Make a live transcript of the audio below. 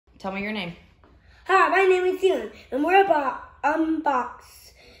Tell me your name. Hi, my name is Deon, and we're about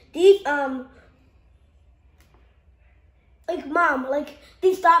unbox these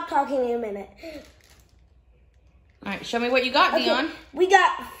these stop talking in a minute. All right, show me what you got, Deon. We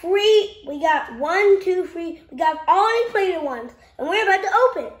got 3. We got 1, 2, 3. We got all these Playdough ones, and we're about to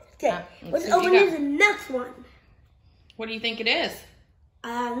open. Okay, let's open this next one. What do you think it is? I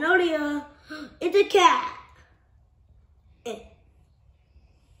have no idea. It's a cat.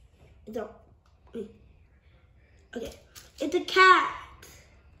 Okay, it's a cat.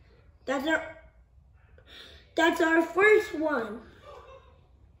 That's our first one.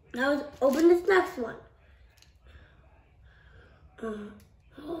 Now let's open this next one.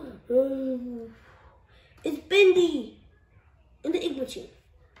 It's Bendy in the ink machine.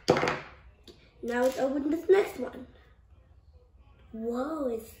 Now let's open this next one. Whoa,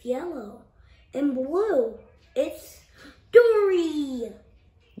 it's yellow and blue. It's Dory.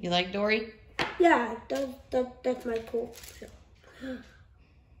 You like Dory? Yeah, that's my cool show.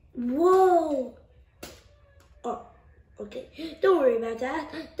 Whoa. Oh, okay. Don't worry about that.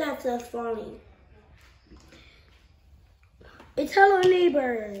 That's funny. It's Hello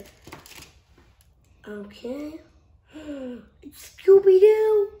Neighbor. Okay. It's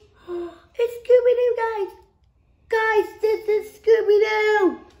Scooby-Doo. It's Scooby-Doo, guys. Guys, this is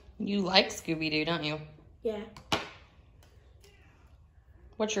Scooby-Doo. You like Scooby-Doo, don't you? Yeah.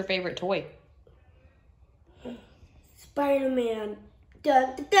 What's your favorite toy? Spider-Man.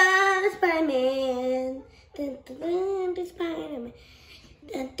 Dun, dun, dun, Spider-Man. Dun, dun, dun, dun, Spider-Man.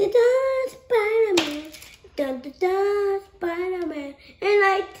 Dun, dun, dun, Spider-Man. Dun, dun, dun, Spider-Man. And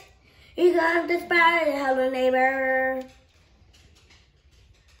light. Here comes the spider. Hello, neighbor.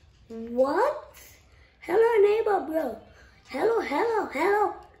 What? Hello, neighbor, bro. Hello,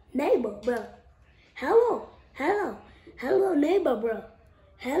 neighbor, bro. Hello, neighbor, bro.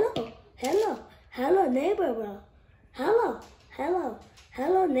 Hello, neighbor, bro.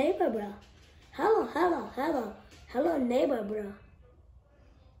 Hello, neighbor, bro. Hello, neighbor, bro.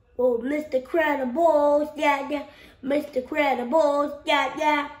 Oh, Mr. Credibles, yeah. Mr. Credibles,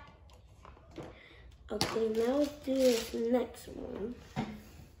 yeah. Okay, now let's do this next one.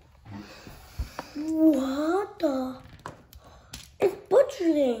 What the? It's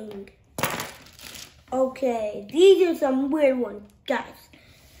butchering. Okay, these are some weird ones, guys.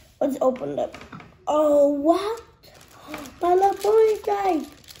 Let's open them. Oh, what? My Little Ponies, guys.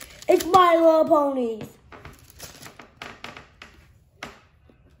 It's My Little Ponies.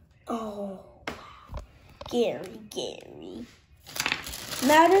 Oh, wow. Gary.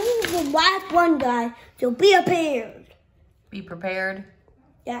 Now this is the last one, guys. So be prepared. Be prepared?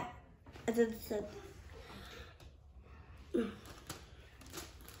 Yeah. As I said.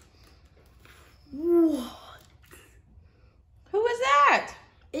 What? Who is that?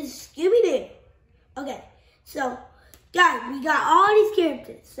 It's Scooby-Doo. Okay, so guys, we got all these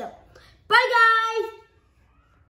characters. So, bye guys!